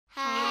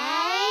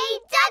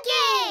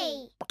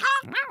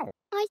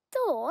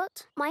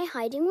thought my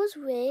hiding was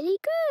really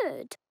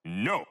good.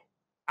 No.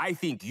 I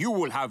think you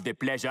will have the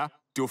pleasure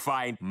to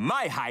find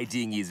my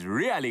hiding is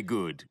really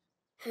good.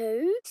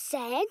 Who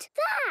said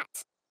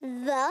that?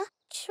 The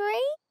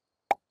tree?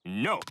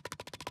 No.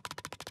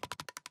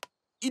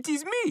 It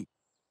is me,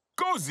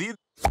 Cosey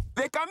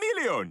the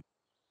chameleon.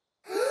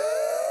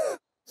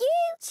 You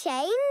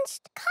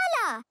changed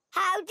colour.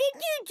 How did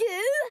you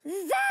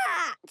do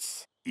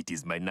that? It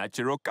is my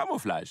natural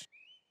camouflage.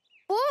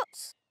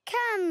 What?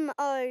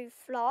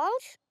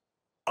 Camouflage?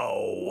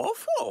 Oh,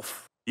 woof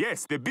woof.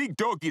 Yes, the big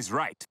dog is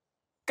right.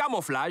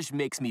 Camouflage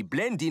makes me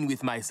blend in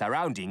with my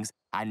surroundings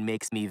and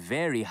makes me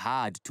very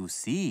hard to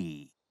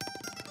see.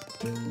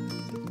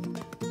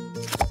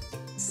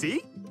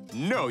 See?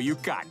 No, you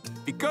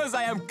can't, because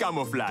I am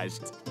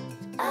camouflaged.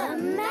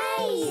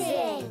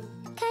 Amazing!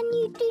 Can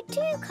you do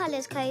 2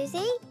 colours,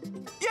 Cosey?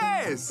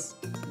 Yes!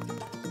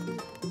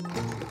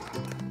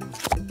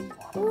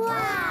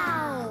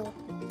 Wow!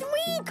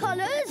 3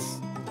 colours?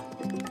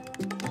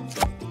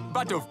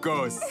 But of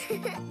course.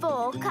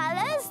 4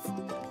 colours?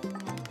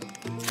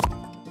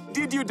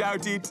 Did you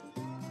doubt it?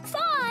 5?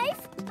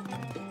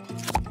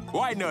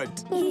 Why not?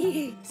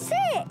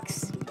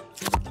 6?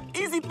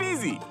 Easy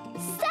peasy.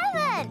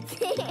 7?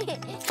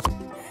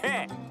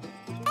 Eh,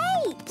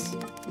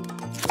 8?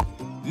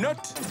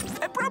 not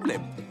a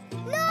problem.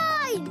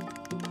 9?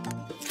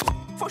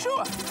 For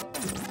sure.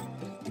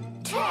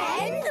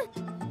 10?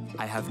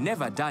 I have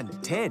never done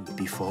 10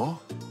 before,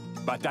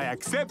 but I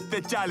accept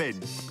the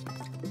challenge.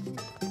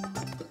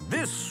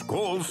 This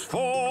calls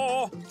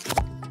for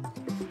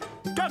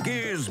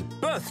Duggie's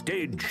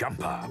birthday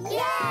jumper. Yay!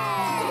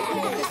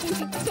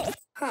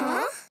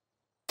 Huh?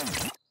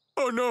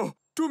 Oh no,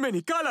 too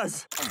many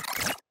colors.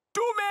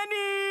 Too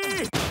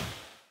many!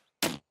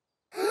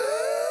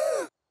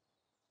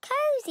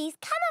 Cosey's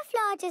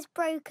camouflage is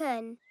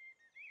broken.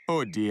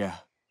 Oh dear,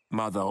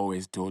 Mother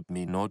always told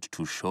me not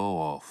to show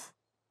off.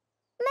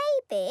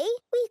 Maybe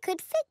we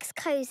could fix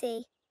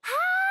Cosey.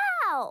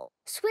 How?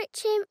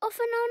 Switch him off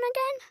and on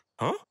again?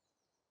 Huh?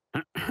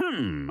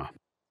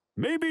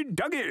 Maybe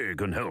Duggee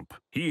can help.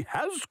 He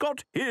has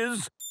got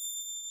his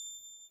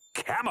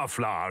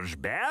camouflage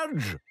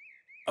badge.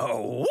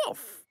 Oh,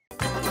 woof!